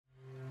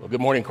Good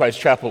morning, Christ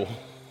Chapel.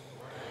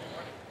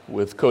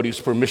 With Cody's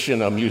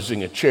permission, I'm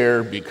using a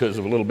chair because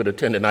of a little bit of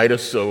tendonitis,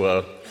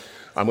 so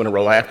I'm going to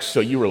relax so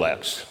you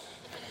relax.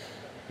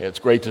 It's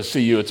great to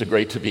see you. It's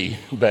great to be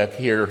back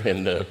here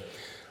and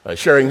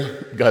sharing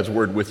God's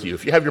Word with you.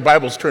 If you have your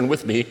Bibles, turn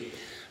with me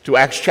to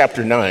Acts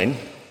chapter 9.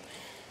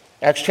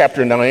 Acts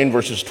chapter 9,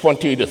 verses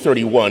 20 to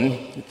 31.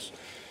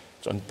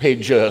 It's on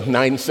page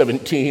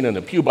 917 in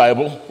the Pew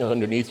Bible,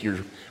 underneath your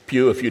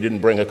pew if you didn't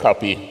bring a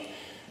copy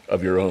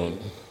of your own.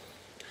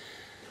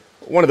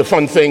 One of the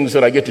fun things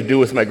that I get to do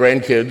with my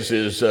grandkids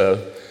is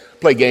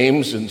play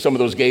games, and some of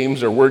those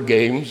games are word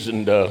games,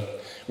 and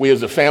we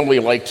as a family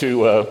like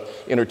to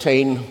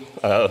entertain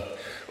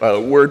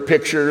word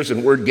pictures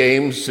and word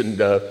games and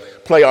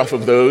play off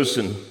of those,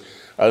 and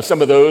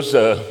some of those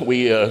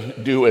we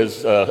do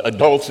as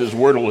adults as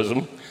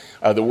Wordleism,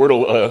 the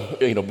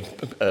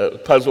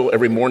Wordle puzzle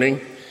every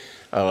morning,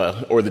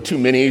 or the two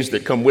minis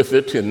that come with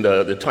it in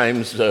the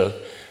Times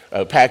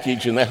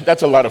package, and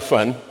that's a lot of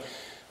fun.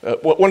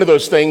 One of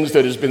those things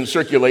that has been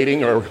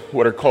circulating are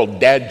what are called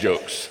dad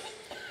jokes.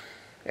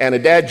 And a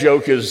dad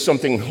joke is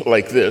something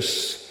like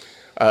this.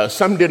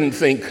 Some didn't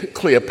think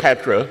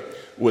Cleopatra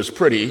was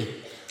pretty,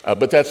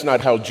 but that's not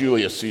how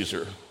Julius sees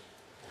her.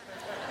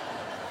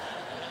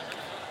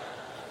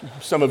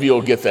 Some of you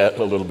will get that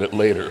a little bit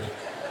later.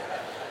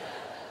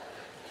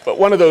 But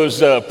one of those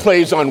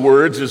plays on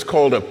words is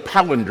called a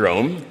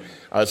palindrome.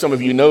 Some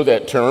of you know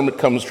that term. It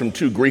comes from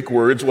two Greek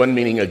words, one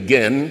meaning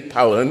again,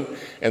 palin,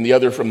 and the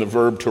other from the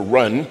verb to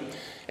run.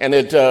 And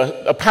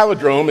a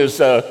palindrome is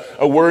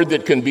a word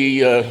that can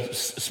be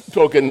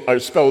spoken or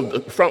spelled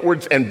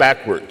frontwards and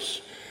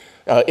backwards.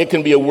 It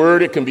can be a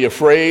word, it can be a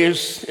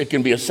phrase, it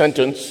can be a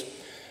sentence.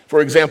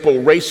 For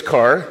example, race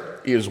car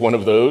is one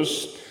of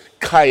those.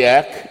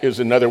 Kayak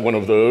is another one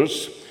of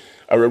those.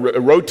 A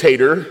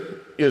rotator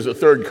is a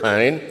third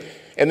kind.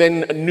 And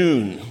then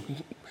noon.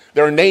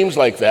 There are names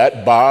like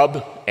that: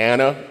 Bob,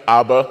 Anna,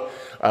 Abba.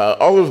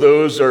 All of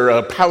those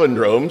are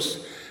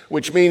palindromes,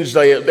 which means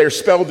they're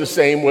spelled the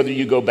same whether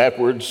you go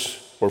backwards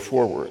or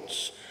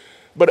forwards.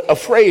 But a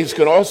phrase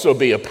can also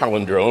be a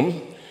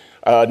palindrome,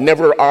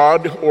 never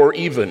odd or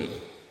even.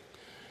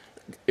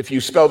 If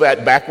you spell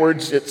that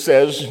backwards, it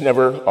says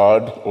never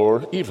odd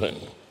or even.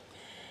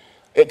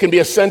 It can be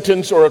a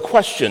sentence or a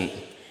question.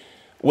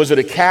 Was it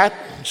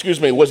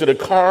a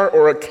car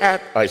or a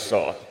cat I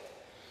saw?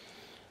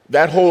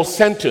 That whole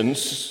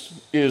sentence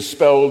is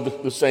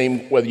spelled the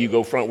same whether you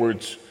go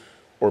frontwards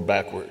or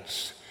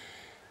backwards.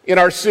 In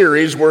our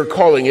series, we're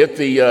calling it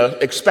the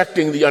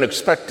Expecting the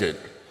Unexpected,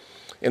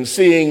 and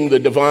seeing the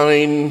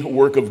divine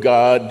work of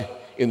God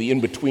in the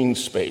in-between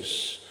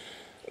space.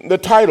 The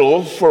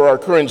title for our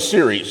current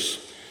series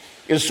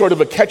is sort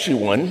of a catchy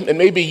one, and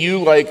maybe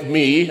you, like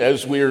me,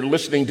 as we're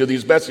listening to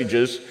these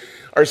messages,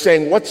 are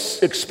saying,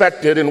 what's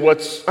expected and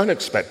what's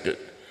unexpected?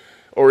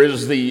 Or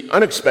is the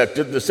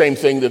unexpected the same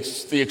thing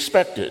that's the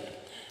expected?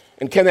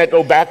 And can that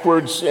go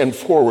backwards and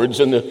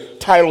forwards? And the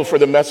title for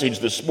the message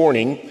this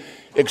morning,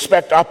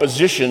 Expect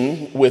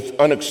Opposition with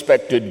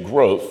Unexpected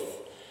Growth,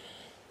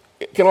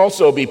 it can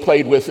also be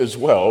played with as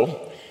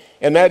well.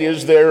 And that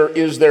is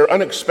there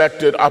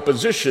unexpected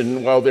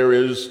opposition while there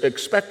is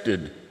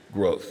expected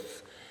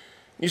growth?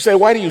 You say,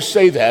 why do you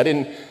say that?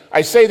 And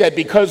I say that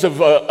because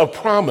of a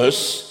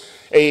promise,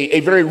 a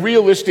very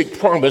realistic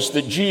promise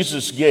that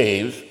Jesus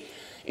gave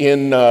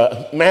in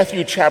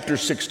Matthew chapter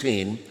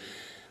 16,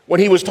 when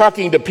he was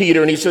talking to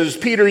Peter, and he says,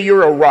 Peter,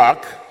 you're a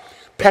rock.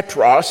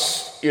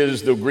 Petros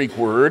is the Greek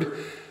word.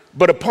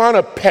 But upon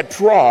a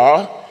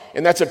petra,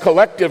 and that's a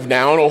collective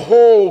noun, a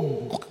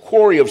whole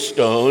quarry of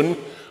stone,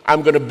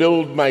 I'm going to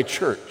build my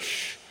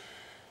church.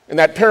 And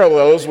that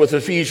parallels with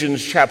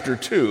Ephesians chapter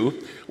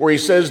 2, where he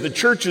says the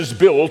church is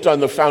built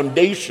on the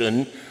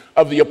foundation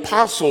of the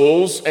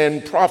apostles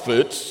and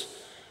prophets,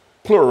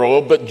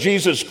 plural, but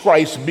Jesus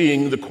Christ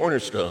being the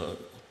cornerstone.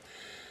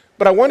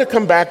 But I want to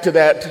come back to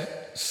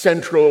that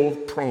central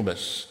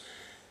promise.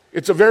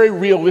 It's a very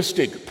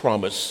realistic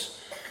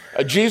promise.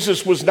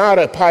 Jesus was not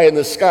a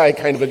pie-in-the-sky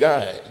kind of a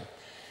guy.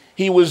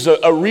 He was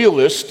a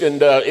realist,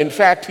 and in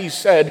fact, he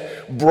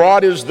said,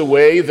 broad is the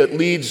way that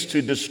leads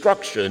to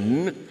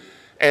destruction,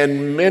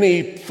 and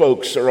many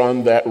folks are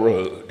on that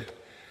road.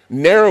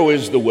 Narrow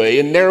is the way,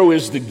 and narrow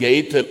is the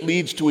gate that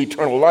leads to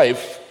eternal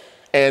life,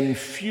 and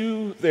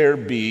few there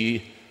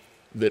be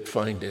that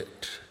find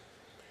it.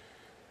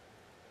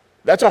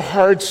 That's a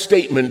hard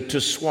statement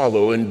to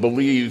swallow and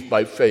believe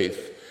by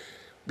faith,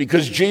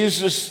 because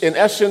Jesus, in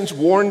essence,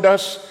 warned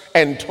us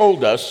and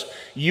told us,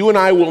 you and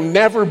I will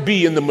never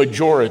be in the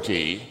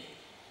majority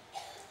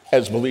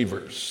as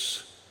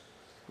believers.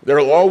 There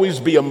will always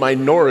be a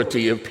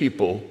minority of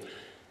people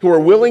who are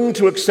willing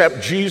to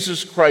accept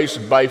Jesus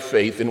Christ by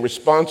faith in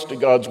response to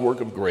God's work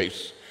of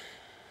grace.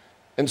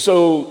 And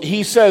so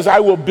he says, I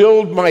will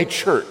build my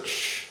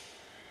church.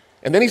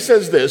 And then he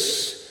says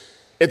this,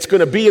 it's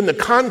going to be in the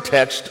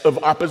context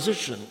of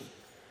opposition.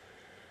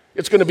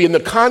 It's going to be in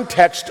the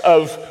context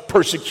of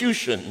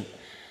persecution.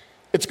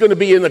 It's going to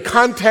be in the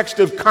context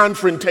of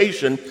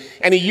confrontation,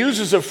 and he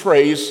uses a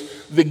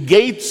phrase, the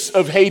gates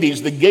of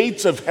Hades, the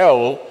gates of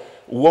hell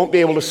won't be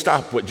able to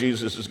stop what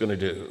Jesus is going to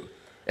do.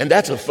 And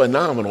that's a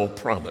phenomenal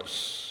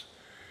promise.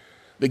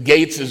 The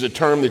gates is a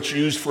term that's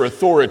used for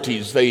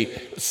authorities.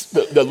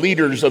 The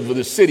leaders of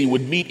the city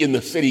would meet in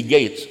the city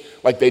gates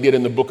like they did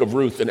in the book of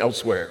Ruth and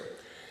elsewhere.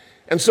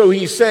 And so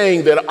he's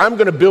saying that I'm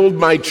going to build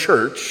my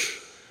church,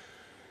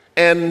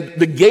 and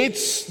the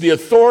gates, the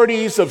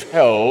authorities of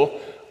hell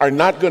are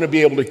not going to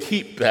be able to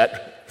keep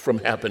that from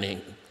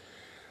happening.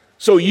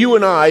 So you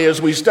and I,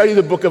 as we study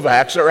the book of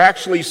Acts, are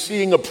actually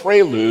seeing a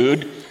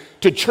prelude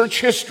to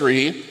church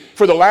history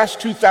for the last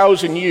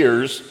 2,000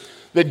 years,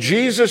 that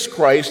Jesus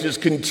Christ is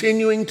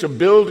continuing to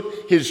build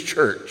his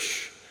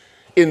church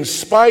in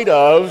spite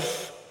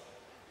of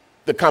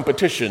the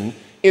competition,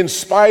 in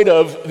spite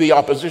of the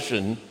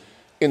opposition,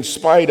 in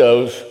spite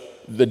of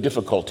the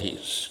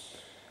difficulties.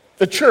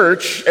 The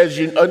church, as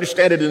you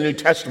understand it in the New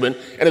Testament,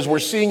 and as we're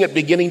seeing it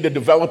beginning to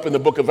develop in the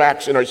book of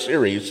Acts in our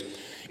series,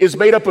 is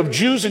made up of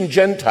Jews and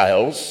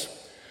Gentiles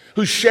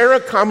who share a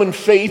common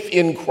faith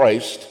in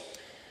Christ,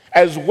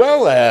 as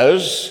well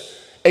as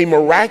a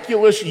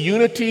miraculous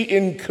unity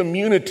in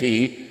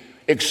community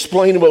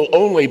explainable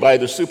only by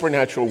the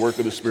supernatural work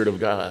of the Spirit of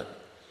God.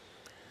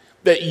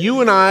 That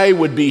you and I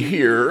would be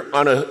here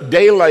on a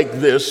day like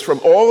this from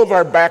all of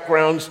our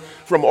backgrounds,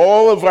 from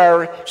all of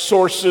our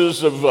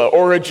sources of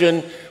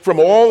origin, from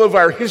all of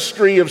our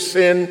history of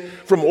sin,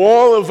 from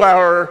all of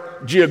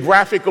our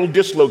geographical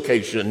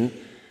dislocation.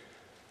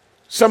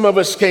 Some of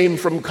us came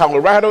from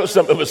Colorado,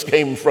 some of us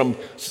came from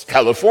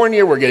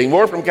California, we're getting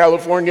more from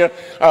California.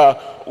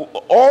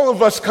 All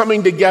of us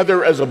coming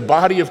together as a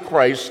body of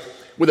Christ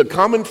with a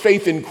common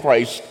faith in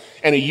Christ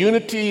and a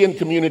unity and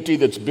community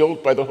that's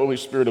built by the Holy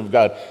Spirit of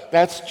God.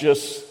 That's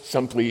just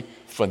simply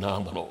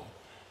phenomenal.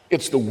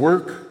 It's the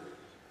work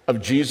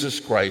of Jesus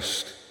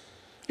Christ.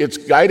 It's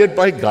guided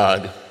by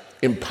God,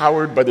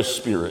 empowered by the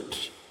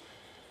Spirit.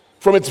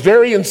 From its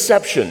very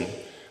inception,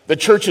 the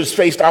church has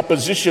faced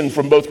opposition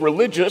from both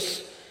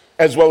religious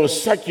as well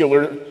as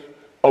secular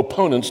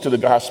opponents to the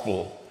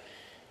gospel.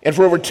 And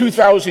for over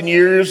 2,000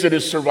 years, it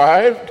has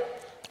survived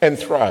and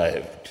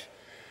thrived.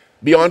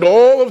 Beyond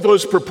all of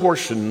those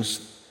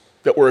proportions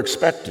that were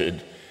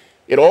expected,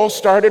 it all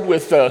started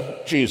with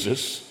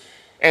Jesus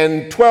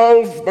and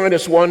 12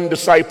 minus 1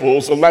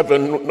 disciples,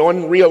 11,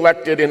 one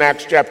re-elected in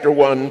Acts chapter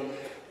 1,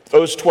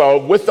 those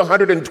 12, with the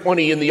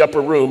 120 in the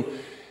upper room.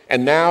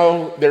 And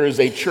now there is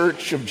a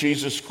church of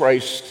Jesus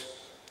Christ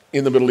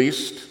in the Middle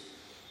East,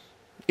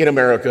 in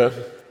America,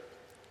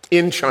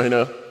 in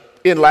China,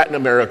 in Latin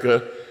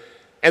America.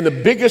 And the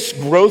biggest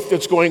growth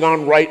that's going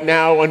on right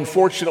now,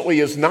 unfortunately,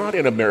 is not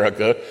in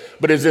America,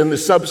 but is in the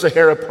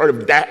sub-Sahara part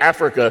of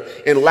Africa,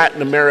 in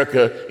Latin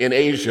America, in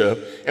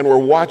Asia. And we're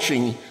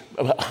watching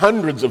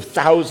hundreds of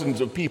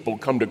thousands of people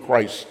come to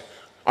Christ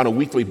on a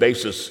weekly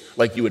basis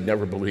like you would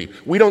never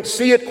believe. We don't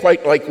see it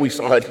quite like we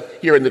saw it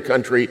here in the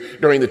country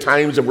during the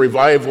times of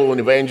revival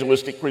and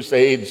evangelistic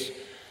crusades,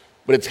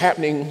 but it's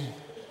happening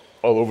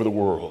all over the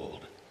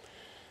world.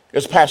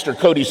 As Pastor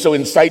Cody so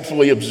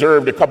insightfully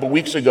observed a couple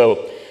weeks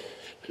ago,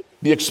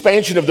 the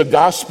expansion of the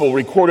gospel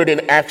recorded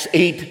in Acts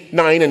 8,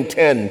 9, and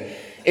 10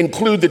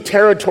 include the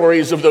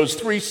territories of those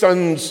three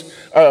sons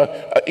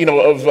of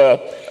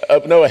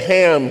Noah,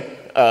 Ham,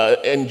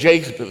 and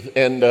Japheth,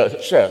 and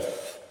Sheth.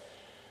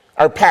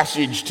 Our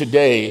passage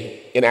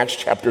today in Acts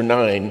chapter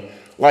 9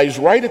 lies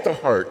right at the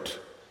heart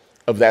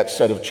of that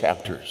set of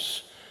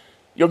chapters.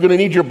 You're going to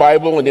need your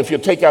Bible, and if you'll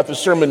take out the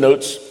sermon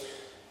notes,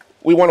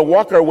 we want to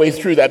walk our way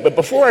through that. But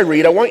before I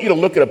read, I want you to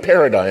look at a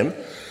paradigm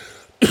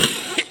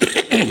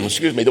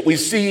that we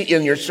see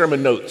in your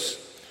sermon notes.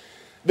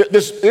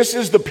 This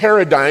is the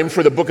paradigm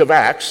for the book of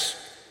Acts.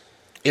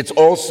 It's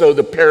also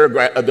the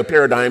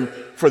paradigm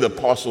for the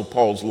Apostle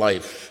Paul's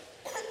life.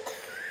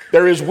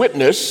 There is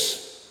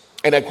witness,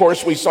 and of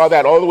course we saw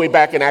that all the way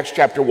back in Acts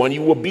chapter 1.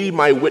 You will be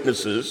my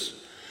witnesses.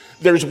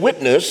 There's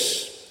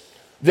witness,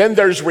 then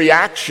there's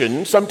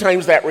reaction.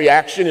 Sometimes that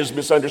reaction is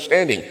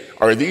misunderstanding.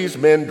 Are these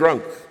men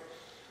drunk?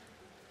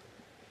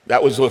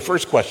 That was the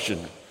first question.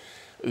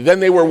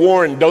 Then they were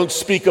warned, don't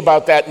speak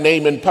about that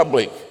name in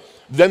public.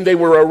 Then they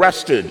were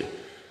arrested.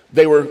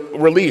 They were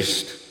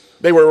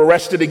released. They were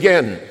arrested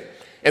again.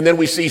 And then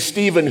we see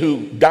Stephen,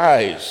 who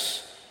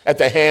dies at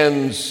the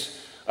hands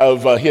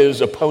of his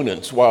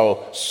opponents,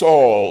 while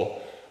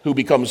Saul, who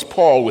becomes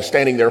Paul, was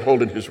standing there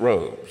holding his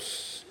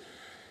robes.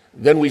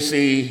 Then we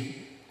see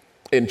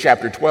in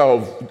chapter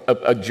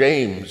 12,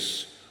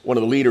 James, one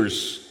of the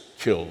leaders,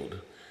 killed.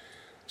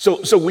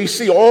 So we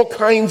see all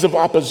kinds of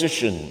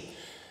opposition.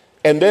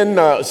 And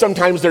then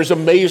sometimes there's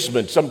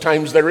amazement.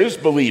 Sometimes there is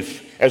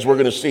belief, as we're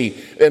going to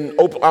see.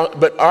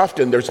 But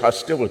often there's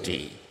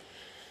hostility.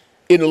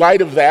 In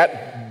light of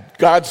that,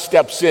 God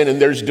steps in,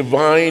 and there's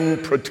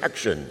divine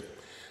protection.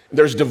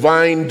 There's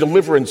divine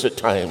deliverance at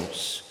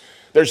times.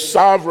 There's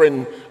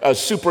sovereign,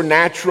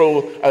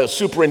 supernatural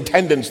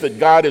superintendence that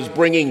God is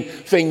bringing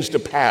things to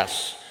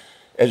pass.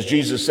 As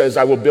Jesus says,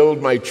 I will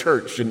build my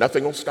church, and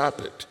nothing will stop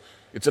it.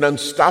 It's an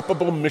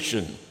unstoppable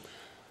mission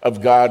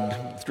of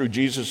God through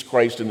Jesus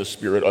Christ and the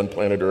Spirit on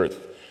planet Earth.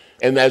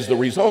 And as the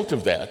result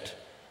of that,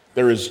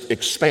 there is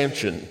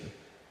expansion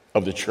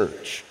of the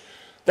church.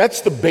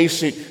 That's the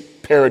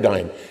basic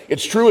paradigm.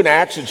 It's true in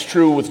Acts, it's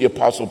true with the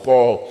Apostle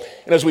Paul.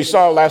 And as we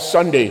saw last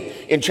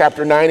Sunday in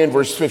chapter 9 and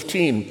verse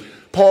 15,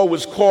 Paul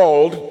was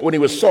called when he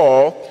was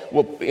Saul.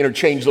 We'll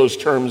interchange those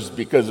terms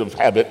because of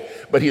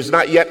habit, but he's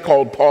not yet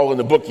called Paul in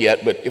the book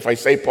yet, but if I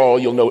say Paul,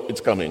 you'll know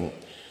it's coming.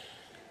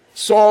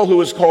 Saul, who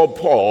was called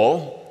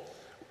Paul,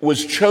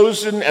 was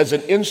chosen as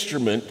an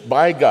instrument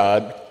by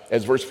God,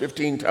 as verse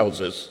 15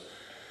 tells us,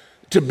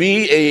 to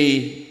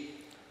be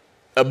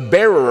a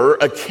bearer,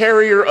 a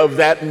carrier of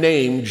that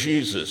name,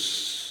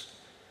 Jesus,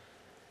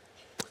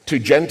 to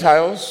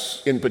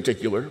Gentiles in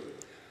particular,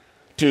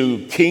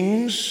 to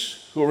kings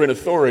who are in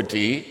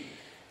authority,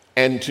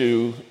 and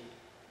to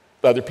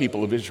other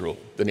people of Israel,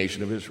 the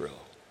nation of Israel.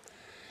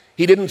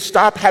 He didn't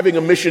stop having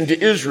a mission to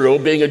Israel,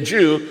 being a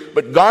Jew,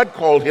 but God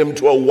called him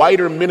to a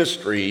wider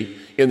ministry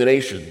in the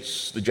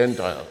nations, the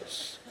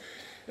Gentiles.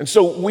 And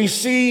so we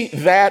see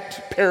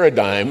that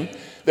paradigm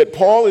that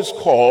Paul is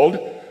called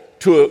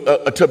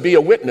to be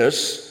a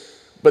witness,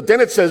 but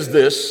then it says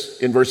this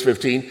in verse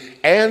 15,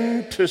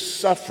 and to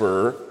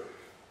suffer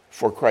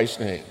for Christ's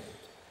name.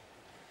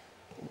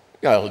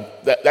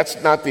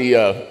 That's not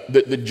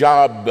the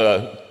job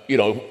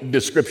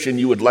description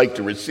you would like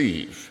to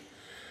receive.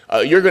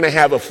 You're going to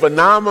have a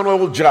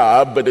phenomenal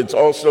job, but it's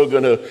also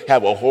going to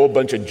have a whole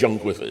bunch of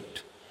junk with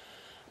it.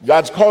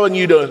 God's calling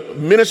you to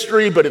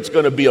ministry, but it's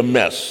going to be a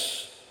mess.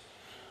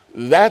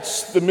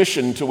 That's the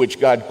mission to which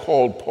God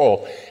called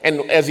Paul.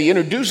 And as he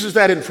introduces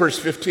that in verse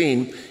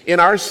 15, in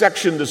our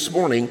section this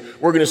morning,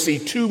 we're going to see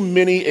too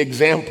many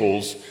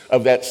examples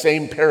of that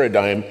same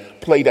paradigm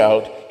played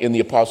out in the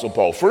Apostle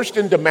Paul. First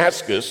in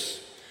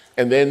Damascus,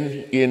 and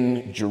then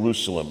in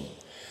Jerusalem.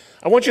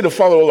 I want you to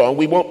follow along.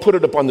 We won't put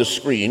it up on the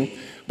screen,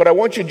 but I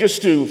want you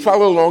just to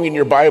follow along in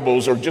your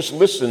Bibles or just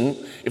listen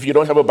if you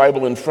don't have a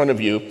Bible in front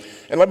of you.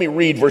 And let me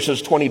read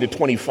verses 20 to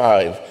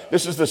 25.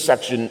 This is the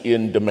section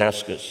in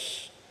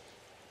Damascus,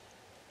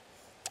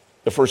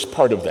 the first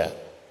part of that.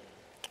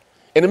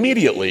 And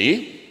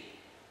immediately,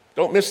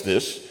 don't miss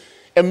this,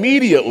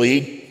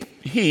 immediately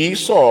he,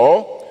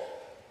 Saul,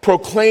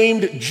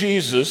 proclaimed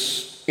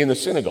Jesus in the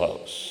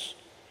synagogues,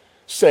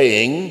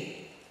 saying,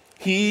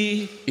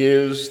 "He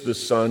is the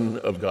Son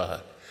of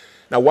God."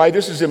 Now, why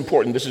this is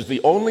important, this is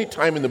the only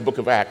time in the book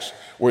of Acts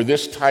where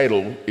this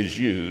title is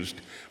used,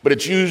 but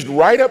it's used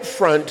right up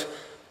front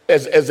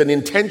as an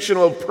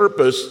intentional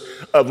purpose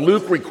of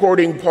Luke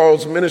recording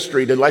Paul's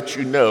ministry to let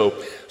you know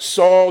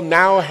Saul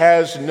now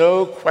has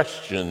no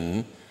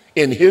question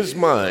in his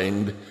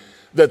mind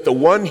that the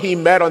one he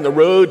met on the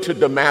road to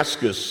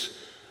Damascus,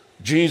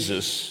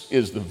 Jesus,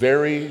 is the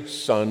very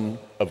Son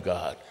of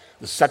God,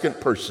 the second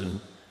person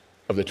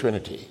of the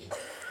Trinity.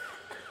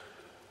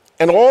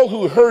 And all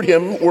who heard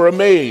him were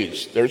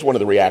amazed. There's one of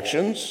the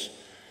reactions.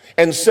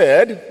 And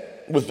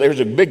said,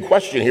 there's a big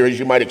question here, as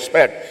you might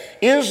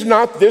expect, is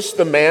not this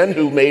the man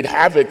who made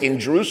havoc in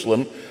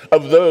Jerusalem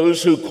of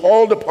those who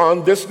called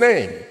upon this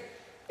name?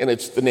 And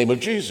it's the name of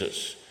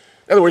Jesus.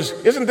 In other words,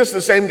 isn't this the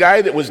same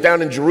guy that was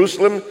down in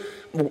Jerusalem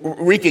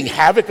wreaking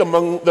havoc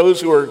among those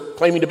who are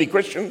claiming to be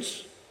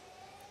Christians?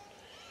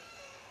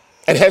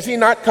 And has he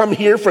not come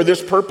here for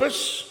this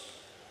purpose?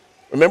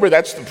 Remember,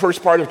 that's the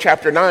first part of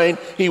chapter 9.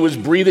 He was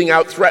breathing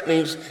out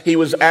threatenings. He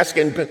was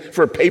asking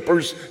for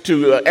papers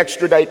to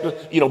extradite,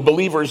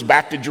 believers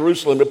back to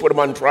Jerusalem to put them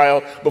on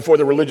trial before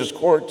the religious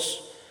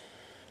courts,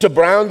 to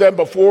brown them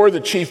before the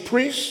chief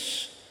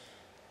priests.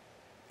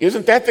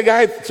 Isn't that the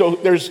guy? So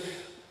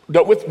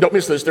don't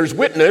miss this. There's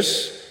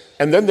witness,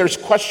 and then there's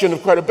question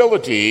of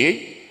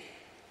credibility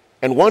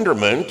and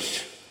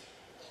wonderment.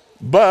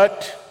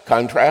 But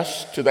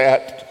contrast to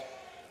that,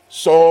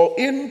 Saul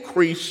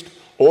increased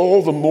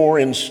all the more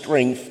in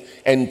strength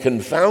and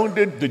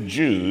confounded the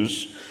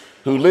Jews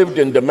who lived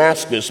in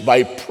Damascus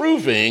by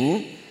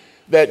proving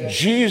that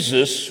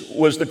Jesus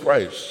was the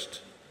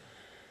Christ.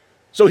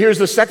 So here's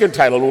the second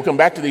title, and we'll come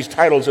back to these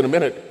titles in a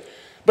minute.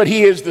 But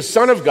he is the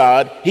Son of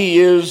God, he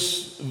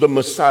is the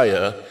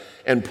Messiah,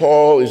 and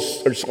Saul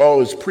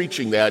is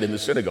preaching that in the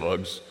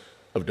synagogues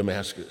of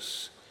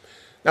Damascus.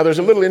 Now there's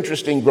a little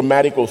interesting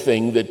grammatical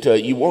thing that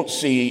you won't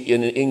see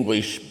in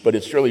English, but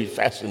it's really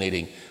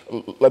fascinating.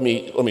 Let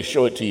me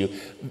show it to you.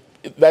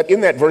 That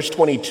in that verse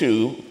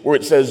 22, where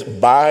it says,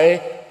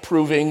 by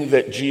proving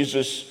that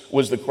Jesus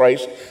was the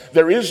Christ,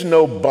 there is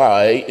no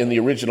by in the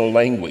original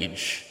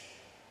language.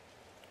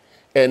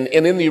 And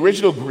in the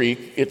original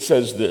Greek, it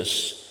says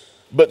this,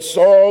 but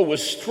Saul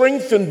was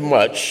strengthened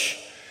much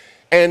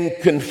and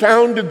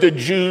confounded the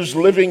Jews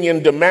living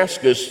in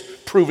Damascus,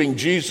 proving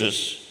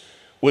Jesus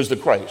was the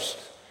Christ.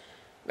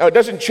 Now, it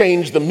doesn't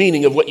change the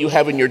meaning of what you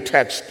have in your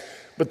text,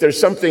 but there's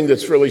something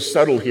that's really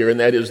subtle here, and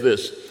that is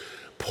this.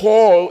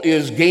 Paul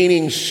is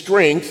gaining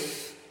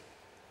strength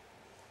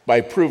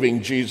by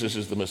proving Jesus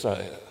is the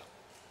Messiah.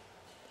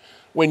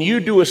 When you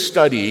do a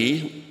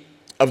study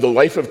of the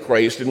life of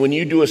Christ, and when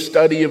you do a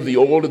study of the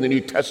Old and the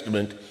New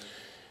Testament,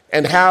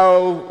 and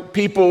how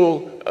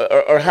people,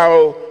 or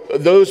how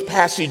those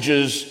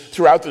passages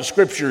throughout the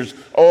scriptures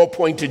all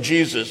point to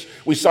Jesus.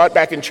 We saw it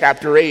back in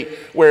chapter 8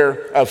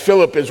 where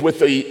Philip is with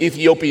the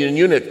Ethiopian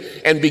eunuch,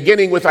 and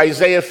beginning with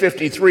Isaiah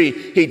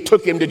 53, he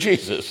took him to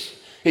Jesus.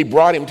 He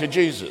brought him to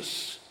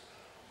Jesus.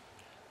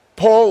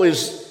 Paul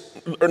is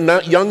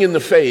not young in the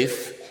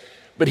faith,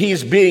 but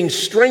he's being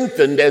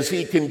strengthened as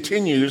he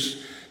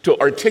continues to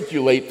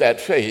articulate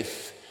that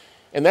faith.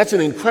 And that's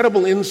an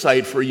incredible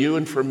insight for you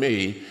and for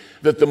me,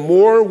 that the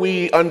more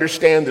we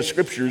understand the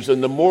scriptures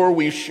and the more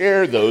we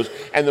share those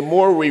and the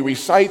more we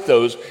recite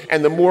those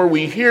and the more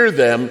we hear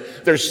them,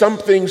 there's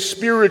something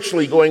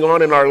spiritually going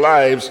on in our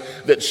lives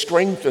that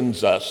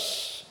strengthens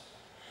us.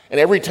 And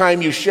every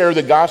time you share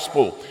the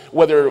gospel,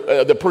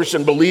 whether the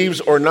person believes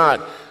or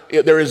not,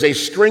 there is a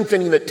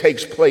strengthening that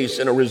takes place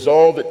and a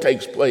resolve that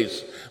takes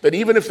place. That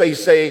even if they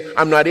say,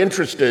 I'm not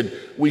interested,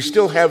 we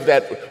still have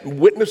that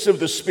witness of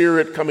the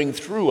Spirit coming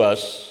through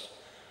us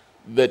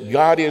that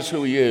God is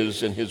who he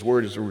is and his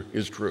word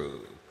is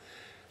true.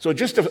 So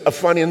just a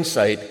fun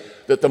insight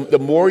that the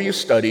more you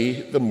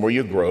study, the more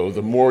you grow,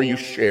 the more you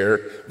share,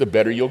 the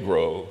better you'll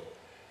grow.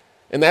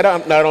 And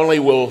that not only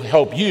will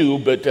help you,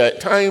 but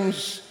at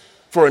times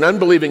for an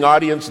unbelieving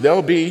audience,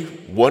 they'll be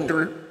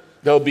wonder,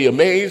 they'll be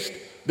amazed,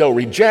 they'll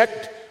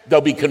reject,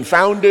 they'll be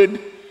confounded.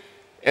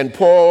 And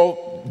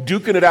Paul,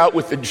 duking it out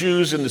with the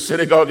Jews in the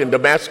synagogue in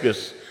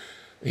Damascus,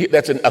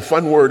 that's a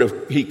fun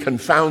word, he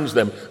confounds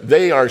them.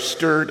 They are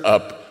stirred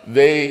up.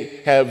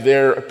 They have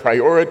their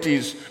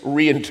priorities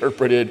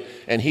reinterpreted,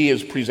 and he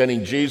is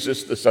presenting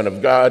Jesus, the Son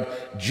of God.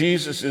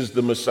 Jesus is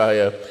the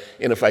Messiah.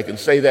 And if I can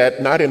say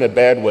that, not in a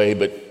bad way,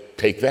 but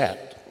take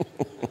that.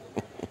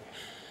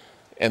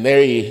 And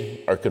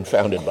they are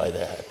confounded by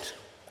that.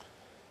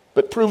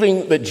 But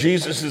proving that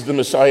Jesus is the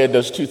Messiah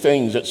does two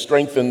things. It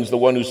strengthens the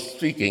one who's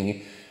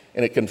speaking,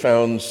 and it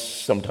confounds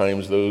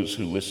sometimes those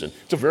who listen.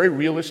 It's a very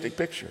realistic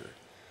picture.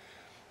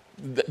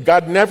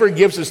 God never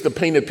gives us the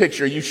painted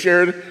picture. You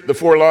share the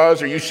 4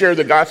 laws or you share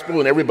the gospel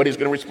and everybody's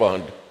going to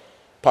respond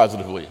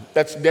positively.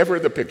 That's never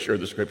the picture of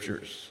the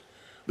scriptures.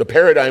 The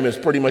paradigm is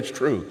pretty much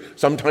true.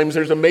 Sometimes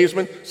there's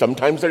amazement,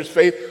 sometimes there's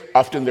faith,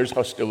 often there's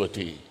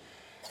hostility.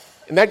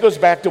 And that goes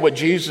back to what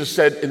Jesus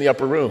said in the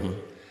upper room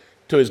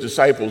to his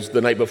disciples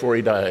the night before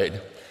he died.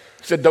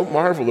 He said, don't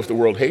marvel if the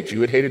world hates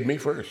you. It hated me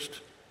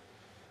first.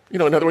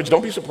 In other words,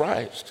 don't be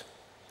surprised.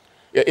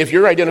 If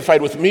you're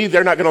identified with me,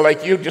 they're not going to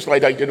like you just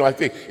like I didn't like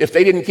me. If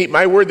they didn't keep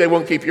my word, they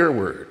won't keep your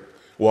word.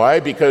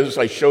 Why? Because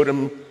I showed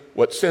them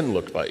what sin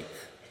looked like,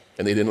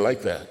 and they didn't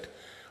like that.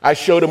 I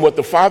showed them what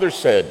the Father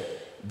said.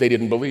 They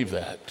didn't believe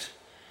that.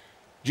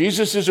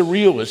 Jesus is a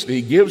realist.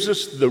 He gives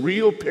us the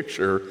real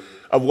picture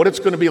of what it's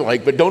going to be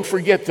like. But don't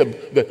forget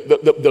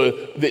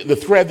the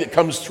thread that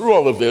comes through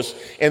all of this,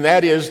 and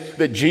that is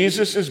that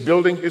Jesus is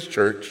building his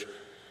church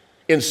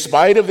in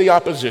spite of the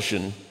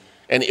opposition,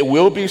 and it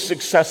will be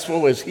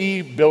successful as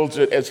he builds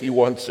it as he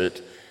wants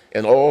it,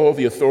 and all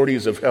the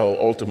authorities of hell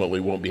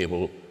ultimately won't be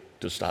able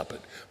to stop it.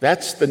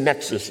 That's the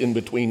nexus in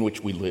between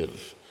which we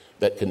live,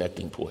 that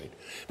connecting point.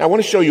 Now, I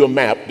want to show you a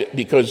map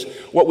because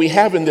what we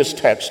have in this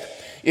text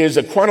is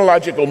a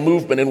chronological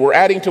movement, and we're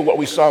adding to what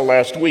we saw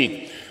last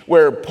week,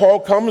 where Paul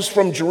comes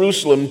from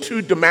Jerusalem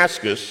to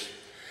Damascus,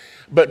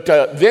 but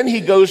then he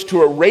goes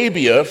to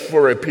Arabia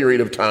for a period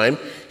of time.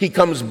 He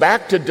comes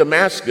back to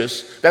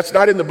Damascus. That's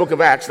not in the book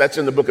of Acts, that's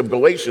in the book of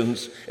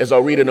Galatians, as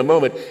I'll read in a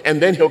moment. And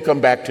then he'll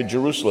come back to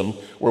Jerusalem,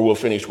 where we'll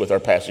finish with our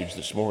passage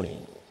this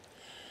morning.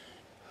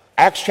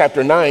 Acts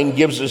chapter 9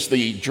 gives us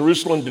the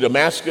Jerusalem to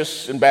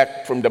Damascus and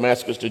back from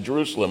Damascus to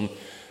Jerusalem.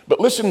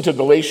 But listen to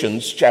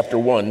Galatians chapter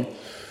 1,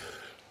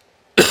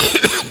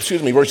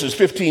 verses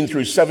 15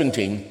 through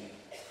 17.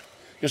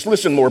 Just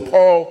listen more.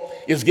 Paul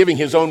is giving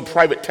his own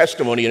private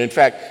testimony. And in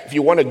fact, if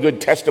you want a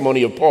good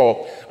testimony of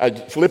Paul,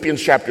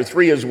 Philippians chapter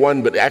 3 is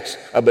one, but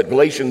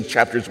Galatians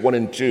chapters 1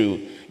 and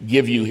 2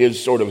 give you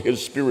his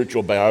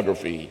spiritual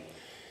biography.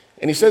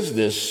 And he says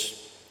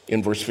this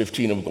in verse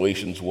 15 of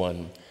Galatians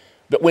 1.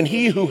 But when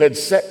he who had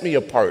set me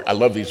apart, I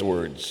love these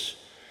words,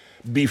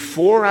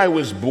 before I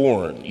was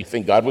born, you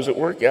think God was at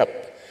work?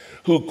 Yep.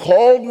 Who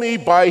called me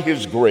by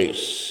his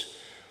grace,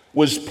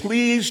 was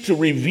pleased to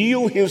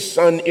reveal his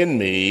Son in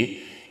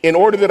me in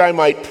order that I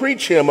might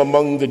preach him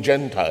among the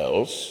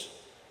Gentiles.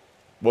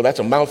 Well, that's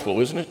a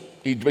mouthful, isn't it?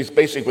 He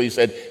basically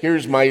said,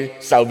 here's my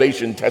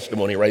salvation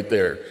testimony right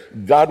there.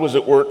 God was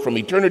at work from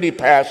eternity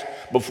past,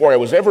 before I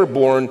was ever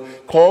born,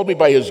 called me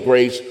by his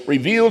grace,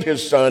 revealed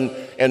his Son,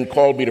 and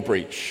called me to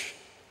preach.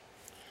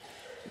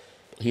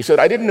 He said,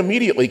 I didn't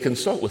immediately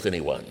consult with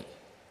anyone,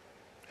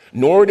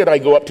 nor did I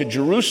go up to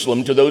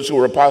Jerusalem to those who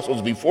were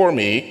apostles before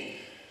me.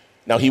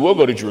 Now, he will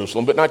go to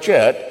Jerusalem, but not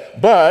yet.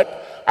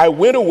 But I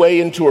went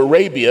away into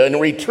Arabia and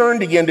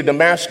returned again to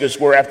Damascus,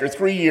 where after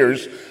 3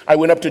 years I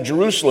went up to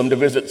Jerusalem to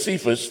visit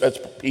Cephas, that's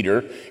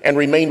Peter, and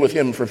remained with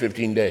him for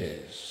 15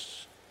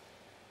 days.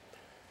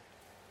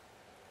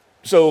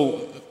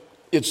 So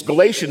it's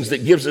Galatians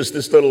that gives us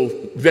this little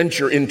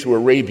venture into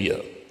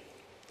Arabia.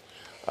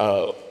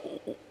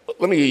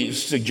 Let me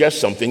suggest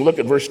something. Look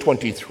at verse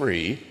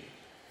 23.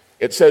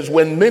 It says,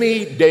 when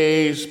many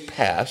days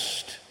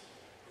passed,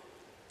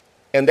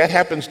 and that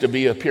happens to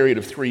be a period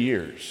of 3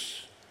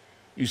 years.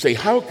 You say,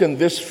 how can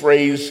this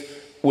phrase,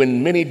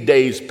 when many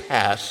days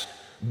passed,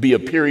 be a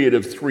period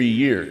of 3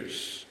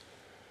 years?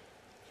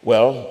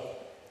 Well,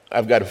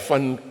 I've got a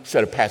fun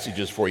set of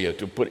passages for you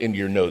to put into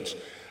your notes.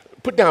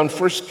 Put down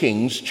 1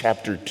 Kings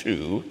chapter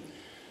 2,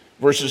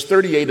 verses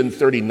 38 and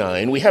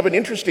 39. We have an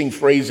interesting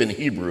phrase in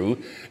Hebrew.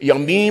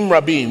 Yamim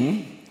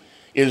Rabim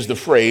is the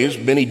phrase,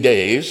 many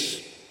days.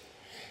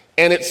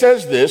 And it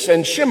says this,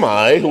 and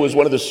Shimei, who was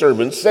one of the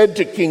servants, said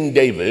to King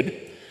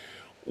David,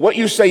 what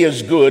you say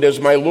is good, as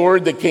my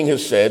lord the king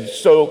has said,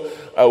 so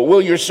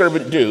will your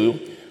servant do.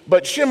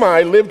 But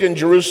Shimei lived in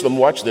Jerusalem,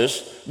 watch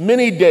this,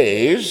 many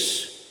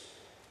days,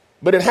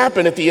 but it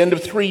happened at the end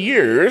of 3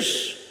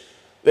 years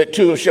that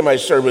 2 of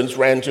Shimei's servants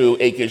ran to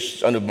Achish,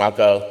 son of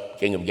Maacah,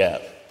 king of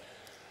Gath.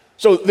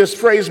 So this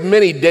phrase,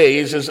 many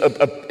days,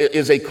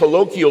 is a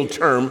colloquial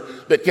term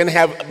that can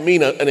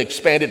mean an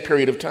expanded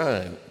period of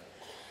time.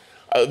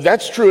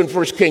 That's true in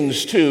 1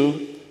 Kings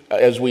 2,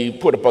 as we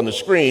put up on the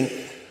screen,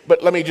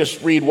 but let me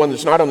just read one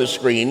that's not on the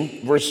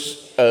screen,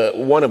 verse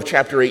 1 of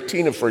chapter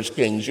 18 of 1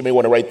 Kings. You may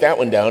want to write that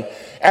one down.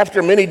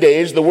 After many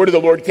days, the word of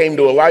the Lord came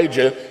to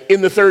Elijah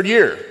in the 3rd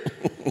year.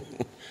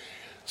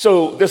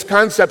 So this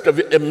concept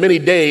of many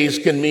days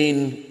can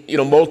mean,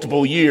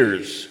 multiple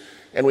years.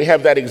 And we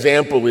have that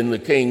example in the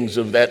Kings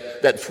of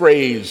that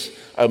phrase,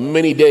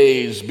 many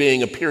days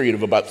being a period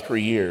of about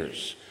 3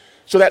 years.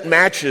 So that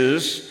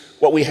matches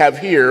what we have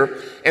here.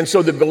 And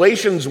so the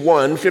Galatians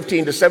 1,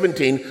 15 to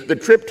 17, the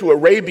trip to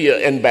Arabia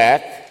and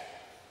back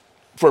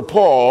for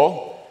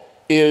Paul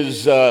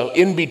is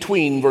in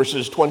between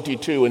verses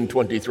 22 and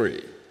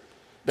 23.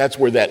 That's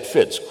where that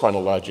fits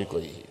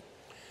chronologically.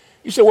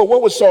 You say, well,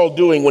 what was Saul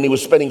doing when he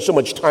was spending so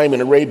much time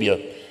in Arabia?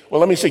 Well,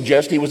 let me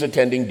suggest he was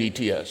attending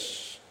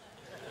DTS.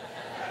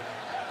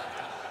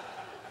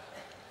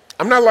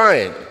 I'm not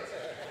lying.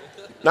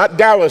 Not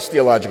Dallas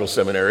Theological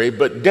Seminary,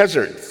 but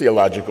Desert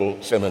Theological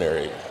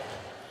Seminary.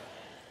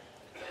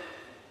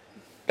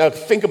 Now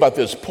think about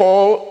this.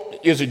 Paul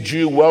is a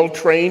Jew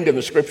well-trained in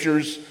the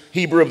scriptures,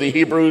 Hebrew of the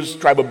Hebrews,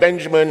 tribe of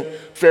Benjamin,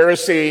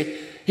 Pharisee.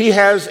 He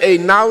has a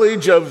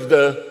knowledge of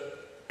the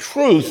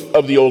truth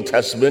of the Old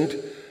Testament,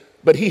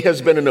 but he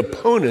has been an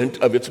opponent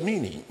of its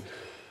meaning,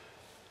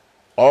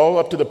 all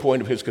up to the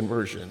point of his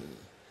conversion.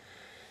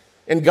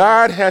 And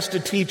God has to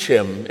teach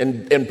him,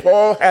 and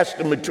Paul has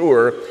to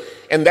mature,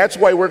 and that's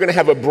why we're going to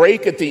have a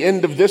break at the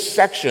end of this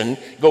section,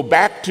 go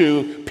back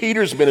to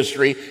Peter's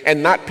ministry,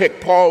 and not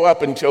pick Paul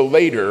up until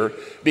later,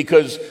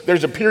 because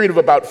there's a period of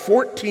about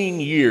 14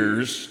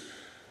 years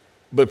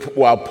but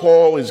while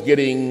Paul is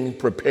getting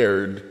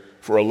prepared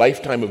for a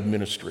lifetime of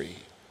ministry.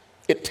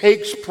 It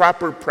takes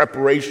proper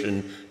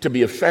preparation to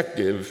be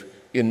effective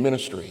in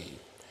ministry.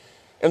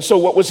 And so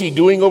what was he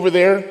doing over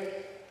there?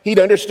 He'd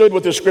understood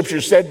what the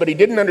scriptures said, but he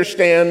didn't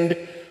understand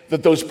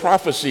that those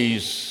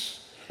prophecies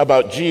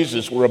about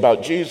Jesus were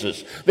about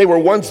Jesus. They were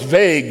once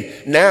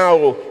vague.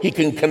 Now he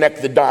can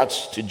connect the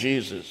dots to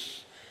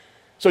Jesus.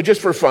 So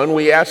just for fun,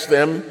 we asked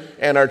them,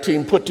 and our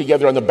team put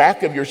together on the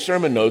back of your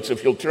sermon notes,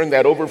 if you'll turn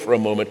that over for a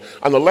moment,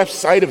 on the left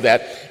side of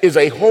that is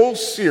a whole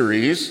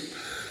series,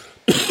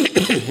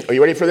 are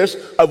you ready for this?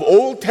 Of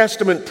Old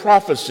Testament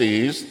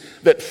prophecies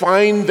that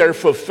find their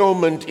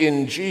fulfillment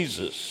in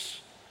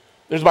Jesus.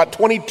 There's about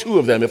 22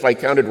 of them, if I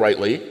counted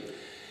rightly.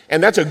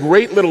 And that's a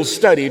great little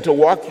study to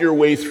walk your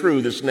way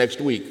through this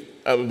next week.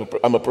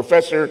 I'm a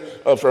professor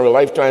for a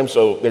lifetime,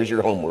 so there's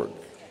your homework.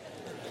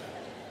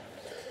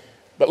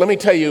 But let me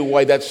tell you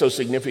why that's so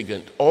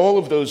significant. All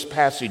of those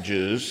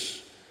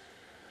passages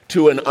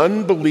to an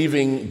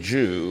unbelieving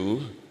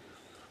Jew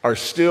are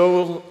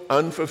still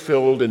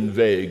unfulfilled and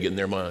vague in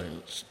their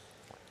minds.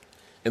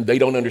 And they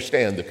don't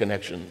understand the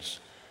connections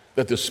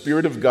that the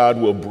Spirit of God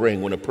will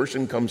bring when a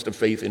person comes to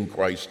faith in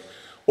Christ.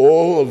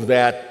 All of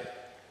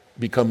that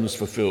becomes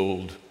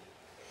fulfilled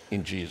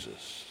in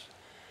Jesus.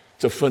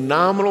 It's a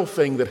phenomenal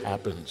thing that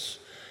happens.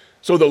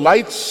 So the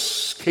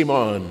lights came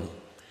on,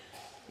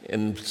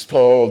 and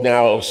Paul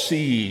now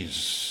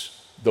sees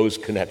those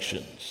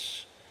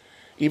connections.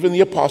 Even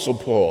the Apostle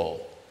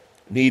Paul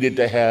needed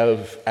to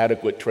have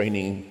adequate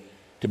training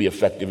to be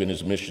effective in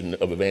his mission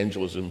of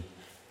evangelism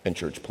and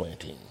church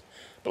planting.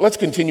 But let's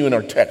continue in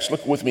our text.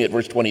 Look with me at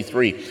verse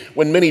 23.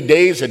 When many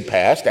days had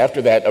passed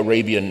after that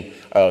Arabian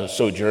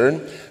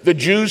sojourn, the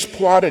Jews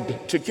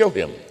plotted to kill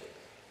him.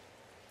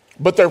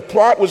 But their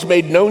plot was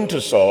made known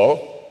to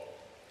Saul,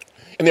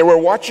 and they were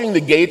watching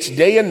the gates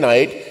day and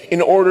night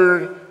in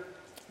order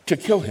to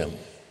kill him.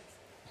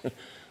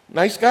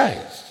 Nice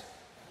guys.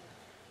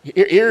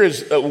 Here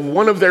is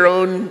one of their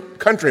own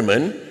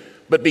countrymen,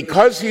 but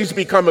because he's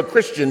become a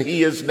Christian,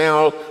 he is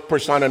now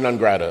persona non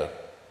grata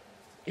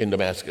in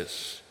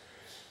Damascus.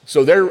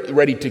 So they're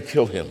ready to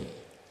kill him.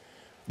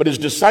 But his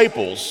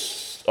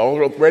disciples,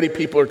 already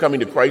people are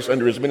coming to Christ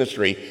under his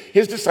ministry,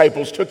 his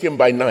disciples took him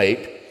by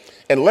night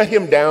and let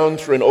him down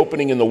through an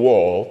opening in the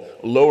wall,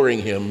 lowering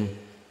him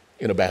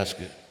in a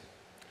basket.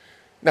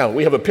 Now,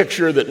 we have a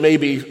picture that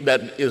maybe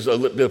that is a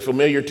little bit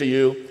familiar to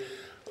you.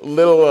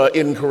 Little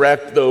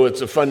incorrect, though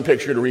it's a fun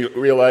picture to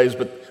realize,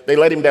 but they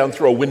let him down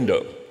through a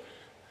window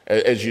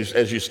as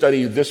you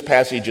study this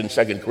passage in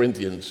 2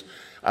 Corinthians.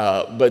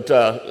 But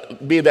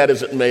be that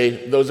as it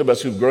may, those of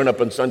us who've grown up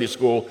in Sunday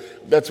school,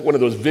 that's one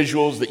of those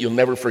visuals that you'll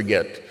never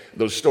forget,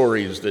 those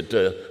stories that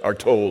are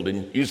told.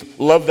 And you just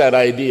love that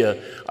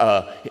idea.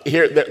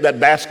 Here, that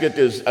basket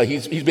is,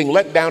 he's being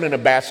let down in a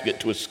basket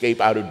to escape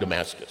out of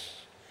Damascus.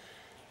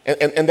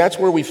 And that's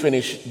where we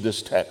finish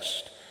this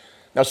text.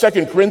 Now,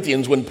 2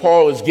 Corinthians, when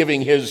Paul is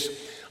giving his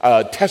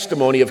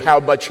testimony of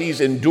how much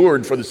he's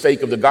endured for the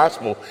sake of the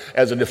gospel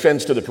as a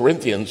defense to the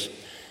Corinthians,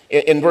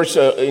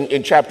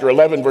 in chapter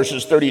 11,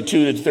 verses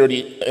 32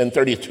 and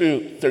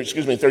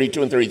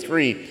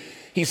 33,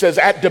 he says,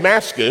 "At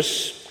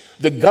Damascus,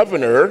 the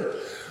governor,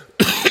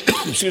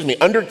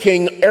 under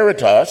King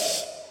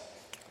Aretas,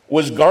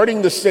 was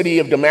guarding the city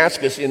of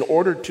Damascus in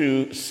order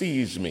to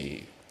seize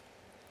me.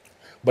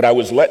 But I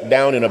was let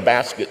down in a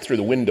basket through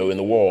the window in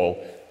the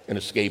wall and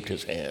escaped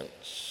his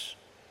hands."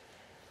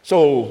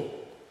 So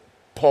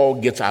Paul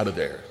gets out of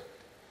there.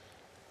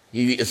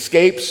 He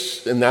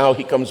escapes, and now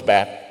he comes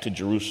back to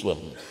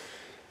Jerusalem.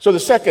 So the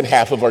second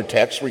half of our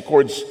text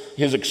records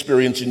his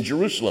experience in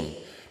Jerusalem.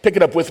 Pick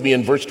it up with me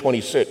in verse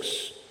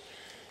 26.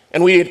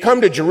 "And when he had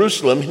come to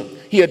Jerusalem,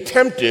 he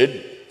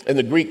attempted," and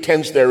the Greek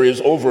tense there is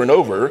over and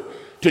over,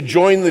 "to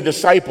join the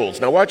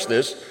disciples." Now watch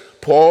this.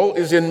 Paul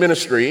is in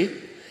ministry.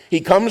 He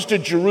comes to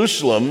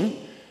Jerusalem,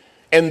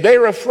 and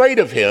they're afraid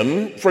of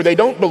him, for they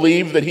don't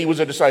believe that he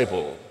was a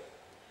disciple.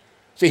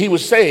 See, he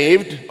was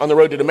saved on the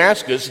road to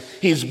Damascus.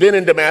 He's been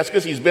in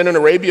Damascus. He's been in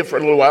Arabia for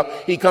a little while.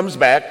 He comes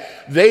back.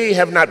 They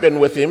have not been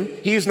with him.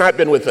 He's not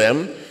been with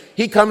them.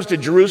 He comes to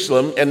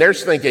Jerusalem, and they're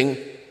thinking,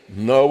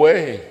 no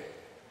way.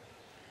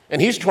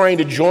 And he's trying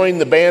to join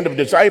the band of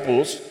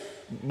disciples,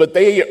 but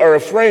they are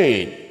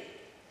afraid,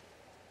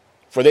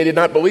 for they did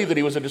not believe that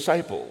he was a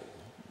disciple.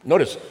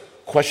 Notice,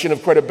 question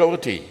of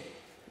credibility,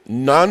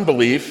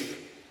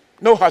 non-belief,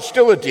 no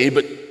hostility,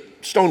 but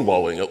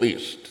stonewalling at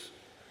least.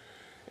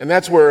 And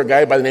that's where a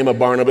guy by the name of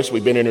Barnabas,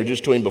 we've been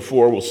introduced to him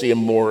before, we'll see him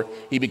more.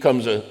 He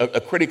becomes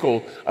a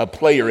critical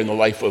player in the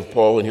life of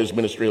Paul and his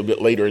ministry a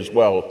bit later as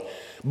well.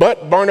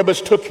 But Barnabas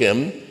took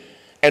him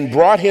and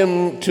brought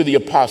him to the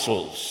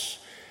apostles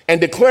and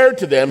declared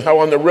to them how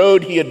on the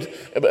road he had,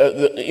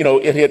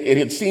 it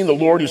had seen the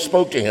Lord who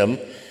spoke to him,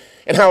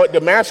 and how at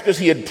Damascus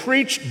he had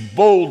preached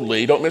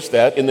boldly, don't miss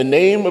that, in the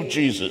name of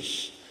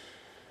Jesus.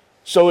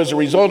 So as a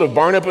result of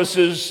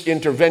Barnabas's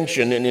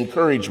intervention and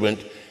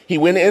encouragement, he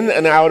went in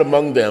and out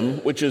among them,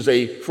 which is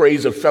a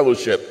phrase of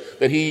fellowship,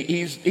 that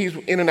he's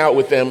in and out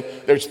with them.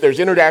 There's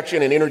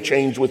interaction and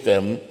interchange with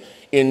them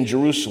in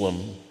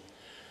Jerusalem,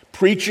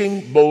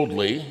 preaching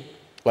boldly,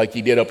 like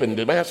he did up in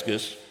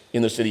Damascus,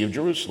 in the city of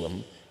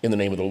Jerusalem, in the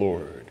name of the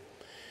Lord.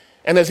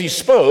 And as he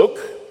spoke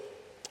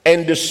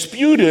and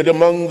disputed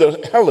among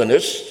the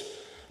Hellenists,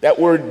 that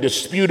word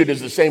disputed is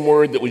the same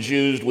word that was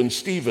used when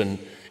Stephen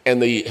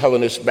and the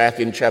Hellenists back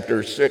in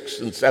chapter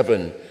 6 and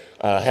 7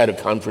 had a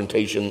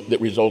confrontation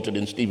that resulted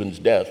in Stephen's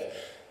death.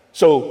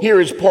 So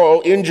here is Paul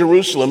in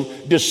Jerusalem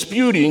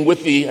disputing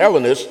with the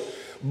Hellenists,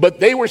 but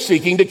they were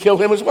seeking to kill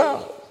him as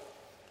well.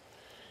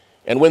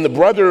 And when the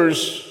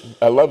brothers,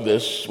 I love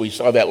this, we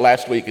saw that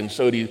last week in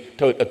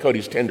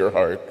Cody's Tender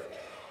Heart,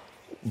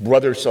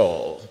 Brother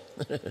Saul.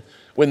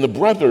 When the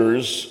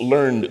brothers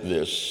learned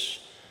this,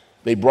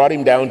 they brought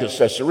him down to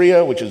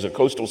Caesarea, which is a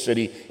coastal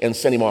city, and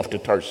sent him off to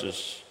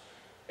Tarsus.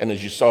 And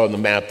as you saw on the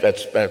map,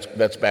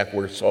 that's back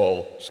where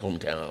Saul's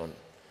hometown.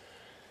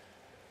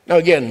 Now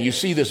again, you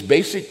see this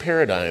basic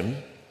paradigm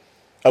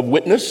of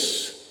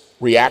witness,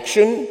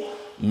 reaction,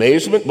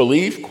 amazement,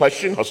 belief,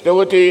 question,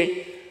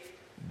 hostility,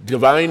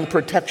 divine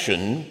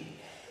protection,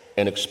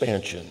 and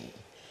expansion.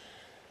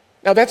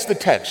 Now that's the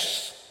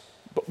text.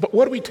 But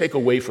what do we take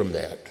away from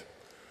that?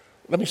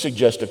 Let me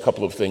suggest a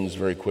couple of things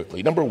very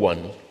quickly. Number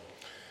one,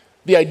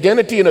 the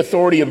identity and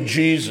authority of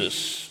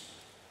Jesus.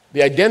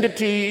 The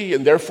identity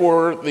and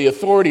therefore the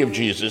authority of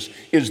Jesus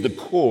is the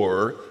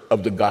core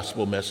of the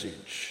gospel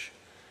message.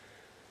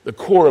 The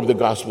core of the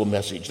gospel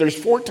message. There's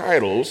 4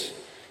 titles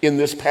in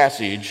this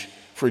passage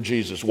for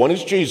Jesus. One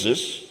is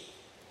Jesus,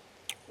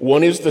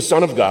 one is the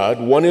Son of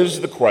God, one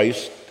is the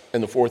Christ,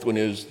 and the 4th one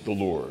is the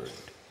Lord.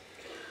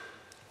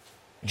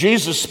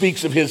 Jesus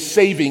speaks of his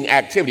saving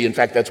activity. In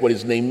fact, that's what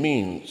his name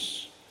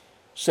means,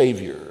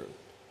 Savior,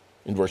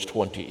 in verse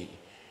 20.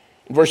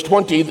 In verse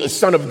 20, the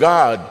Son of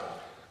God,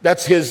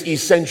 that's his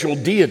essential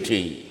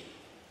deity.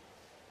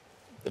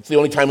 That's the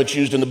only time it's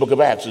used in the book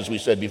of Acts, as we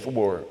said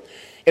before.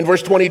 In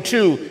verse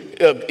 22,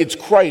 it's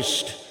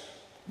Christ.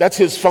 That's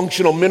his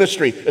functional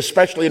ministry,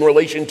 especially in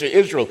relation to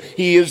Israel.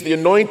 He is the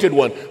anointed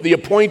one, the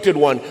appointed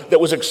one that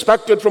was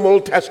expected from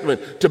Old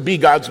Testament to be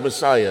God's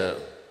Messiah.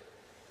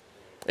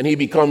 And he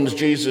becomes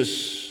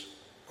Jesus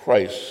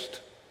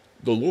Christ,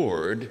 the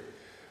Lord,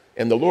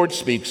 and the Lord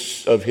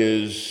speaks of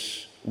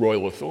his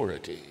royal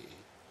authority.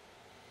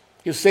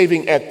 His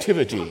saving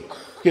activity,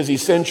 his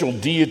essential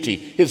deity,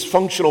 his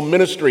functional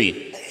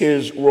ministry,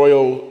 his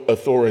royal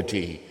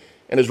authority.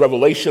 and his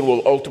revelation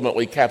will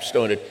ultimately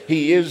capstone it.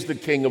 He is the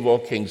King of all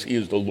kings. He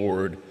is the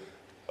Lord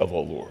of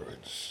all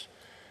lords.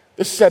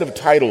 This set of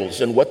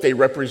titles and what they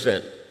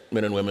represent,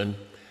 men and women,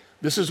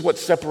 this is what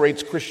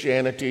separates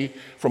Christianity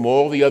from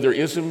all the other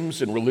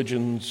isms and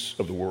religions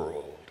of the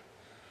world.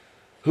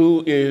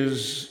 Who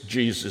is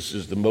Jesus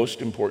is the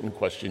most important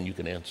question you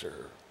can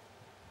answer.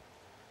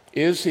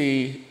 Is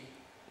he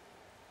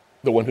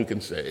the one who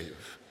can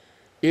save?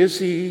 Is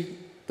he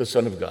the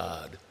Son of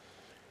God?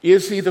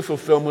 Is he the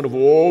fulfillment of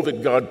all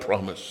that God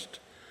promised?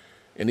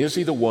 And is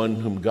he the one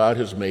whom God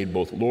has made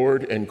both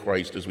Lord and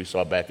Christ, as we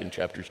saw back in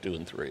chapters 2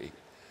 and 3?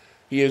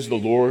 He is the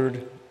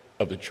Lord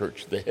of the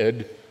church, the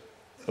head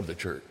of the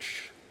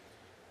church.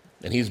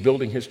 And he's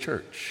building his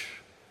church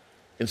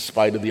in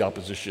spite of the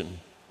opposition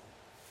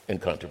and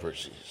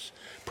controversies.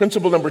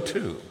 Principle number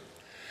 2,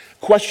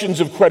 questions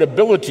of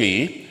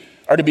credibility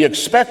are to be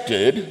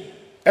expected.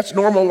 That's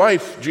normal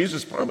life.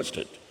 Jesus promised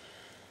it.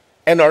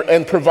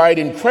 And provide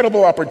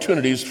incredible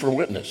opportunities for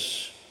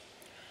witness.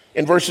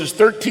 In verses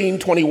 13,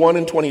 21,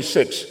 and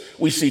 26,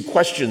 we see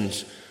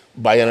questions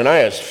by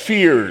Ananias,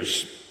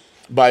 fears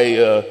by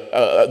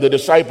the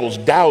disciples,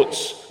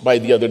 doubts by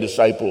the other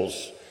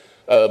disciples,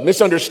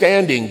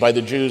 misunderstanding by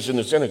the Jews in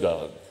the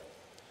synagogue.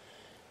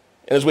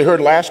 And as we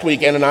heard last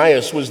week,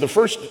 Ananias was the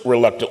first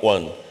reluctant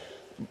one.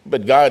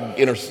 But God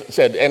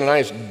said,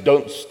 Ananias,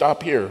 don't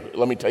stop here.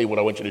 Let me tell you what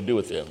I want you to do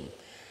with him.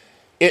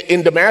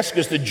 In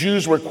Damascus, the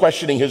Jews were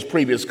questioning his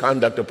previous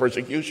conduct of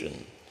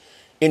persecution.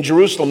 In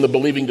Jerusalem, the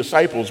believing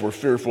disciples were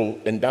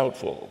fearful and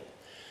doubtful.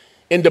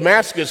 In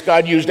Damascus,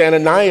 God used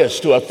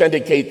Ananias to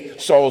authenticate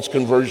Saul's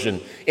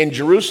conversion. In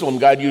Jerusalem,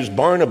 God used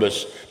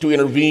Barnabas to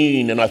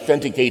intervene and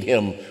authenticate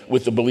him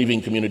with the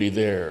believing community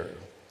there.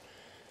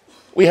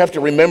 We have to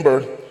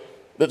remember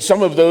that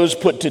some of those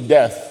put to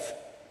death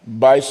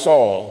by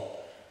Saul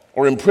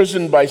or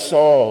imprisoned by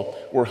Saul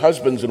were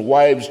husbands and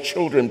wives,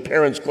 children,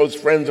 parents, close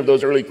friends of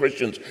those early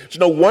Christians. It's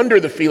no wonder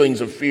the feelings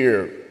of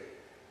fear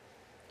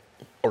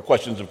or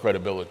questions of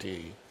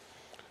credibility.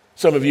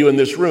 Some of you in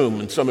this room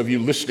and some of you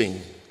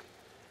listening,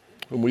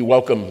 whom we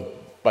welcome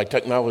by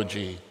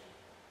technology.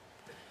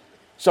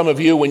 Some of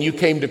you, when you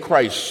came to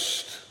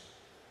Christ,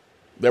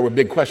 there were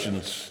big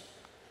questions.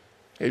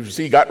 Has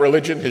he got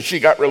religion? Has she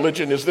got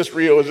religion? Is this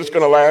real? Is this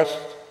going to last?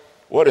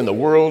 What in the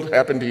world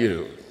happened to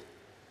you?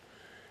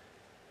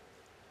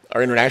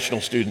 Our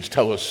international students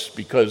tell us,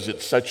 because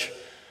it's such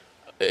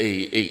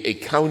a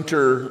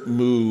counter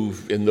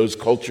move in those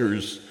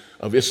cultures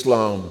of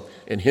Islam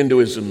and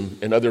Hinduism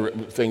and other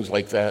things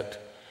like that,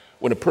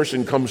 when a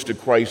person comes to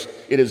Christ,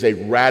 it is a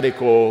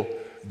radical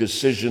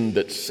decision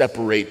that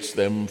separates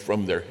them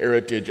from their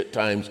heritage at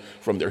times,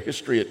 from their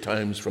history at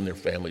times, from their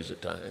families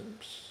at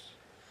times.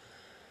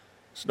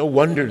 It's no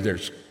wonder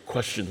there's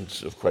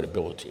questions of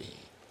credibility.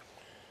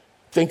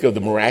 Think of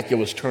the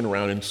miraculous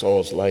turnaround in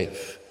Saul's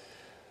life.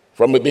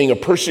 From being a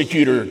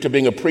persecutor to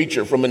being a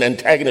preacher, from an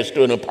antagonist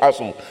to an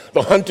apostle.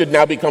 The hunted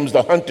now becomes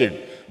the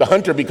hunted. The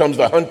hunter becomes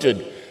the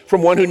hunted.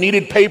 From one who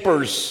needed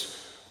papers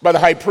by the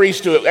high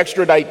priest to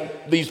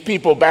extradite these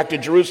people back to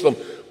Jerusalem,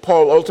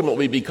 Paul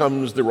ultimately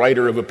becomes the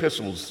writer of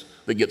epistles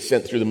that get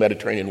sent through the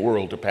Mediterranean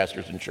world to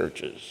pastors and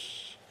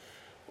churches.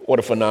 What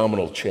a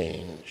phenomenal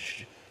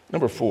change.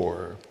 Number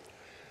 4,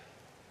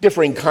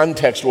 differing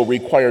context will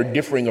require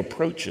differing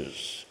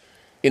approaches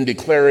in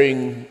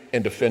declaring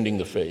and defending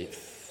the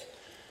faith.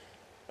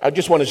 I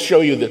just want to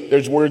show you that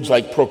there's words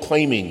like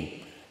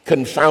proclaiming,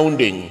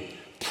 confounding,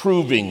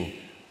 proving,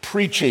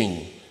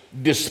 preaching,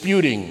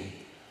 disputing.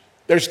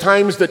 There's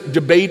times that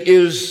debate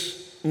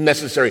is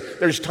necessary.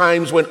 There's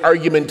times when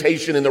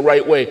argumentation in the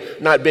right way,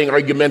 not being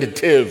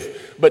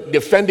argumentative, but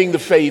defending the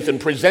faith and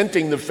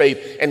presenting the faith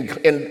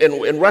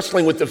and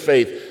wrestling with the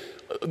faith.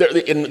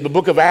 In the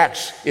book of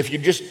Acts, if you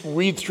just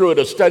read through it,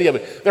 a study of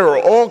it, there are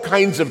all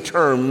kinds of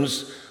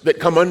terms that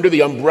come under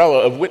the umbrella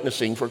of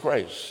witnessing for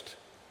Christ.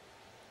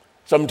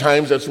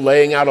 Sometimes it's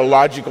laying out a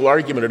logical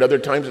argument. At other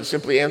times, it's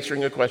simply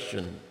answering a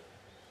question.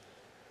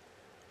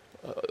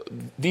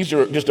 These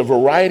are just a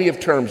variety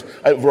of terms,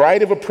 a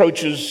variety of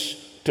approaches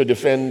to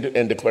defend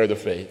and declare the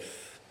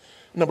faith.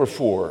 Number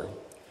 4,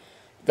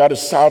 God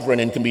is sovereign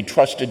and can be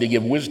trusted to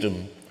give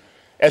wisdom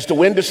as to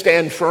when to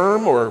stand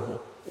firm or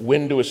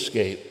when to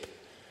escape.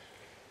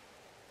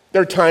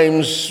 There are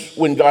times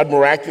when God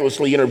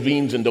miraculously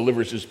intervenes and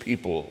delivers his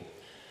people.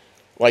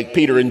 Like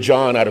Peter and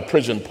John out of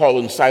prison, Paul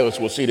and Silas,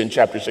 we'll see it in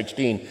chapter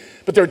 16.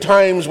 But there are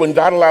times when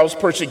God allows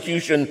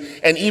persecution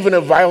and even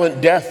a violent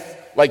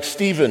death, like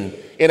Stephen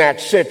in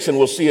Acts 6, and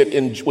we'll see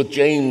it with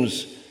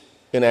James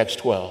in Acts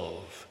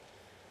 12.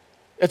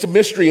 It's a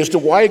mystery as to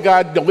why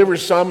God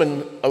delivers some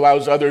and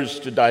allows others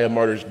to die a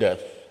martyr's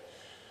death.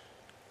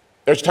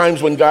 There's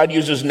times when God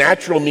uses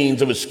natural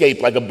means of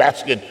escape, like a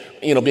basket,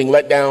 being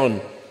let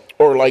down,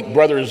 or like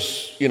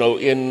brothers,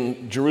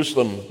 in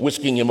Jerusalem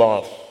whisking him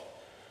off.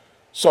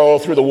 Saul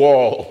through the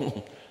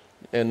wall,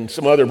 and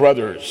some other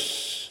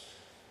brothers.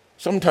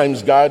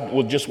 Sometimes God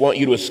will just want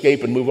you to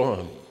escape and move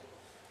on.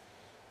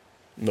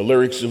 In the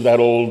lyrics of that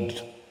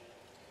old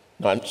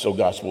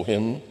not-so-gospel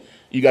hymn,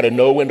 you got to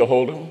know when to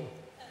hold them.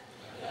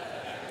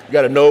 You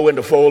got to know when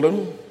to fold them.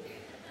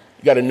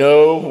 You got to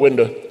know when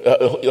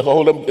to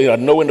hold them. You got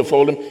to know when to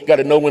fold them. You got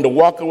to know when to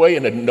walk away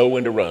and to know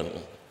when to run.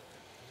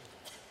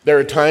 There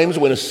are times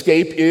when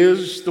escape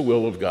is the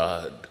will of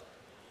God,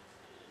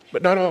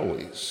 but not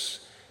always.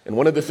 And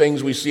one of the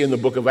things we see in the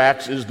book of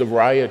Acts is the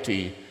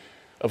variety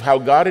of how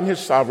God in his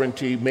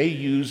sovereignty may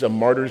use a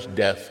martyr's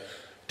death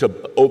to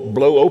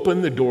blow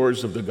open the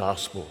doors of the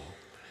gospel.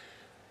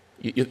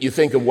 You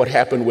think of what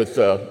happened with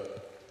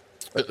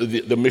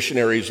the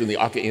missionaries and the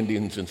Auca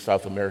Indians in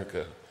South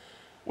America,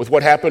 with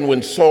what happened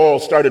when Saul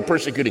started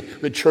persecuting,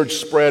 the church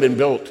spread and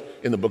built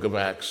in the book of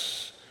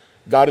Acts.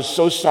 God is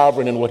so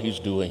sovereign in what he's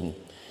doing.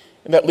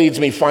 And that leads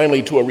me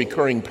finally to a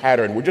recurring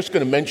pattern. We're just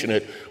going to mention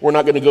it. We're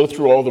not going to go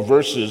through all the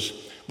verses,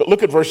 but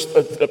look at verse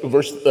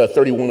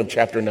 31 of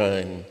chapter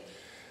 9.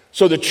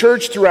 So the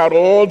church throughout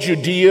all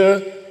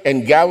Judea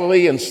and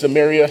Galilee and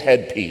Samaria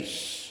had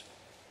peace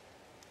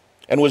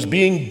and was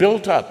being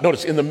built up.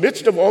 Notice, in the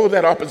midst of all of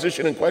that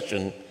opposition and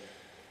question,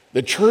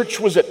 the church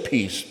was at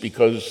peace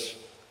because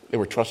they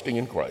were trusting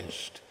in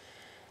Christ.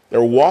 They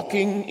were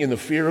walking in the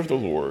fear of the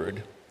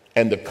Lord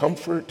and the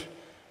comfort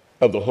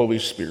of the Holy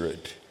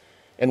Spirit.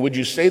 And would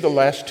you say the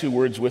last two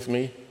words with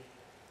me?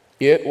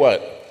 It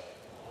what?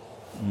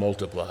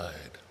 Multiplied.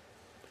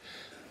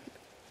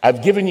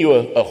 I've given you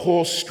a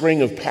whole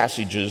string of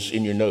passages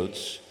in your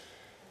notes.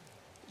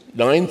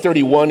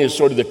 9:31 is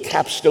sort of the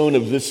capstone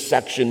of this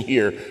section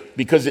here,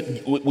 because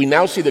we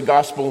now see the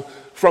gospel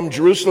from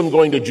Jerusalem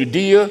going to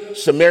Judea,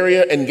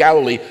 Samaria, and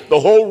Galilee. The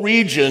whole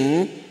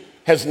region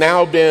has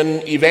now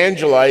been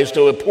evangelized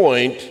to a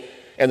point,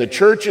 and the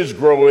church is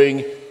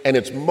growing and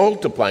it's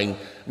multiplying,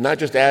 not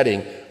just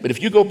adding. But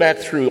if you go back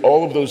through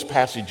all of those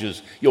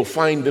passages, you'll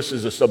find this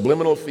is a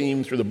subliminal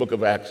theme through the book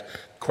of Acts.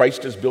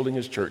 Christ is building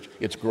his church.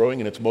 It's growing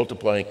and it's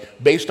multiplying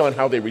based on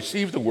how they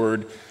receive the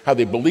word, how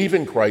they believe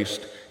in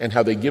Christ, and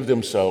how they give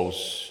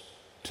themselves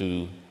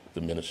to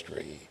the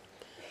ministry.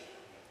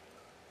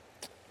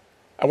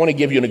 I want to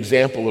give you an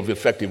example of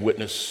effective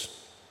witness.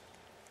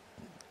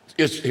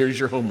 Here's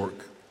your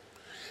homework.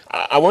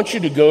 I want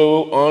you to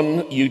go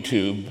on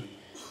YouTube,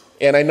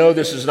 and I know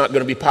this is not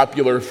going to be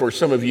popular for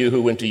some of you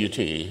who went to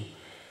UT,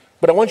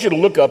 but I want you to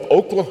look up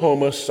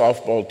Oklahoma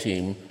softball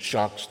team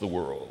shocks the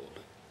world.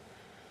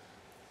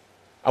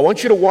 I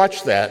want you to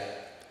watch that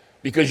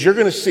because you're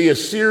going to see a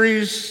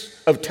series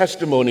of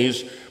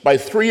testimonies by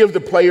three of the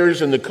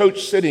players and the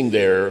coach sitting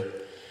there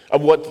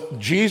of what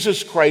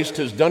Jesus Christ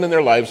has done in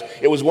their lives.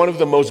 It was one of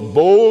the most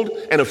bold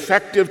and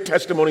effective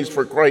testimonies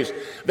for Christ.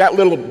 That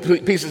little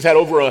piece has had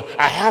over a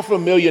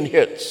 500,000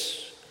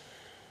 hits.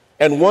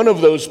 And one of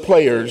those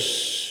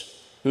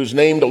players, who's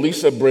named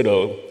Elisa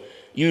Brito,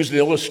 used an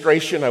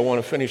illustration I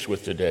want to finish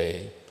with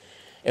today.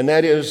 And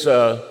that is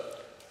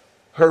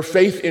her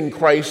faith in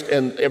Christ,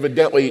 and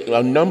evidently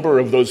a number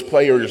of those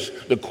players,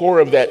 the core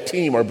of that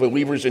team, are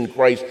believers in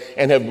Christ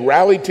and have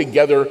rallied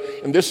together.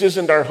 And this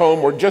isn't our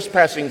home. We're just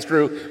passing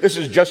through. This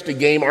is just a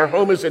game. Our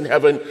home is in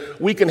heaven.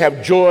 We can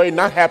have joy,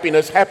 not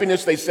happiness.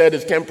 Happiness, they said,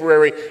 is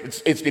temporary.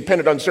 It's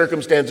dependent on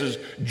circumstances.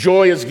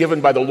 Joy is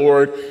given by the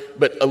Lord.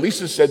 But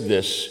Elisa said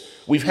this: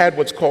 we've had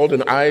what's called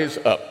an eyes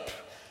up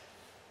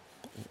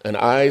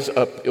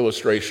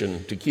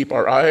illustration to keep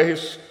our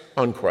eyes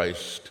on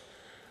Christ,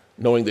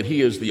 knowing that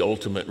he is the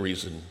ultimate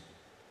reason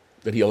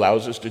that he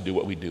allows us to do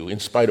what we do, in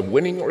spite of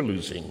winning or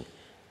losing.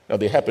 Now,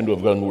 they happen to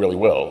have done really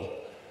well,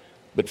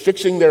 but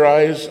fixing their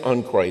eyes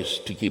on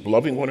Christ to keep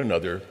loving one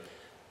another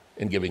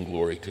and giving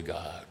glory to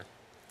God.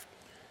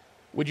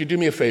 Would you do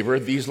me a favor?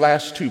 These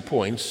last 2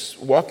 points,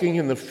 walking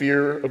in the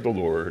fear of the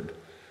Lord,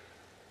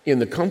 in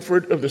the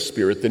comfort of the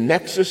Spirit, the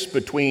nexus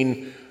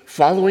between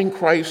following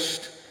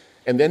Christ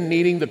and then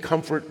needing the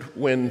comfort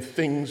when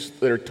things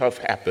that are tough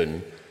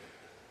happen,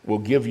 will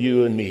give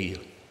you and me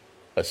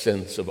a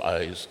sense of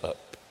eyes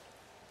up.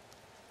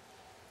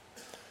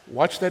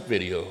 Watch that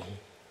video.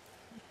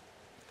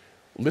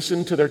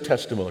 Listen to their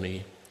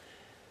testimony.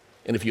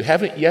 And if you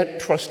haven't yet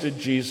trusted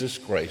Jesus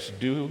Christ,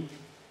 do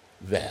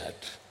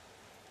that,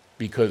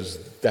 because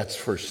that's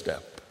first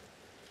step.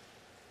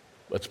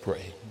 Let's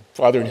pray.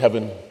 Father in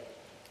heaven,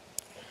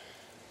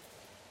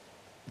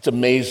 it's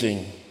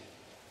amazing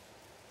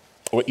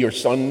what your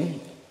Son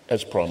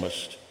has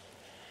promised.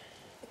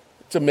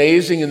 It's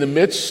amazing in the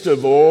midst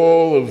of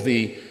all of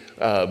the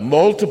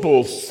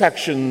multiple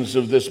sections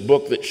of this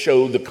book that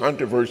show the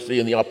controversy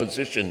and the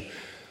opposition.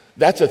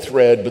 That's a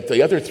thread, but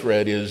the other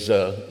thread is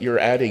you're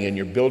adding and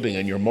you're building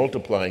and you're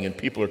multiplying, and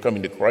people are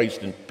coming to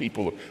Christ and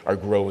people are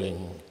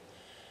growing.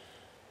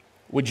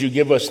 Would you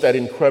give us that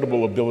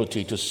incredible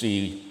ability to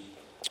see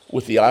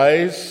with the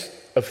eyes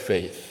of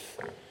faith,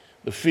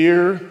 the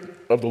fear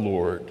of the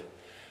Lord?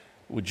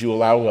 Would you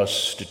allow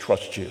us to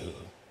trust you?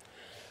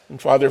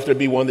 And Father, if there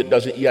be one that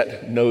doesn't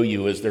yet know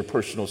you as their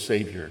personal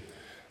Savior,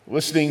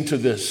 listening to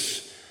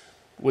this,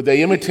 would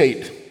they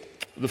imitate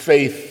the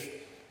faith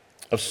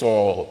of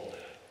Saul?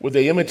 Would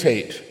they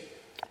imitate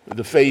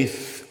the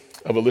faith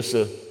of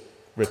Elisa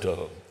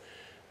Brito?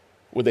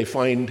 Would they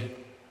find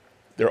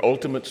their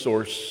ultimate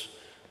source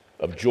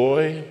of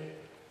joy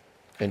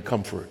and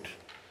comfort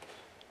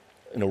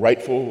in a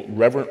rightful,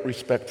 reverent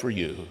respect for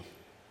you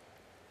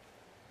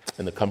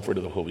and the comfort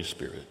of the Holy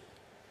Spirit.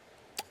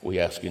 We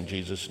ask in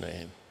Jesus'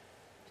 name,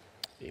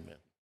 amen.